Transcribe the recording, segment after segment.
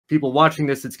people watching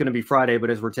this, it's going to be Friday, but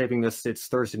as we're taping this, it's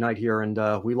Thursday night here, and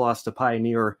we lost a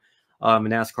pioneer in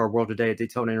NASCAR world today at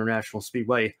Daytona International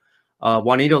Speedway.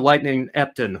 Juanita Lightnin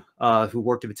Epton, who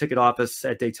worked at the ticket office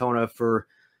at Daytona for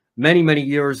many, many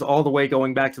years, all the way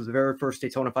going back to the very first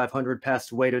Daytona 500,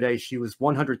 passed away today. She was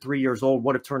 103 years old,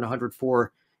 would have turned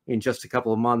 104 in just a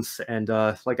couple of months. And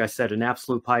like I said, an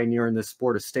absolute pioneer in this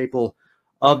sport, a staple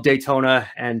of Daytona,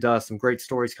 and some great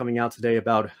stories coming out today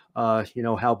about,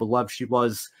 how beloved she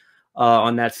was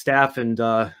on that staff. And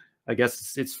I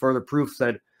guess it's further proof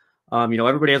that,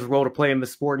 everybody has a role to play in the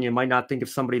sport, and you might not think of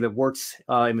somebody that works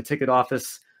in the ticket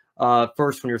office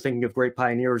first when you're thinking of great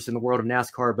pioneers in the world of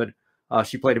NASCAR, but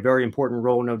she played a very important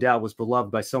role, no doubt, was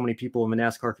beloved by so many people in the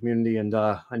NASCAR community, and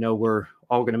I know we're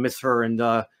all going to miss her,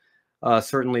 and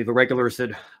certainly the regulars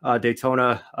at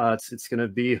Daytona. It's going to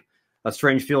be a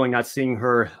strange feeling not seeing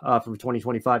her for the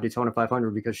 2025 Daytona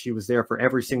 500, because she was there for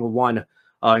every single one,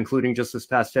 including just this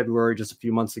past February, just a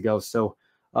few months ago. So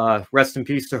rest in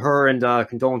peace to her, and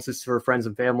condolences to her friends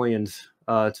and family, and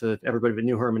to everybody that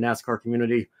knew her in the NASCAR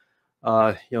community.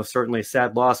 Certainly a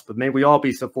sad loss, but may we all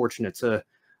be so fortunate to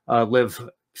live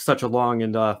such a long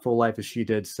and full life as she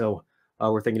did. So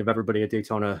we're thinking of everybody at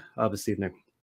Daytona this evening.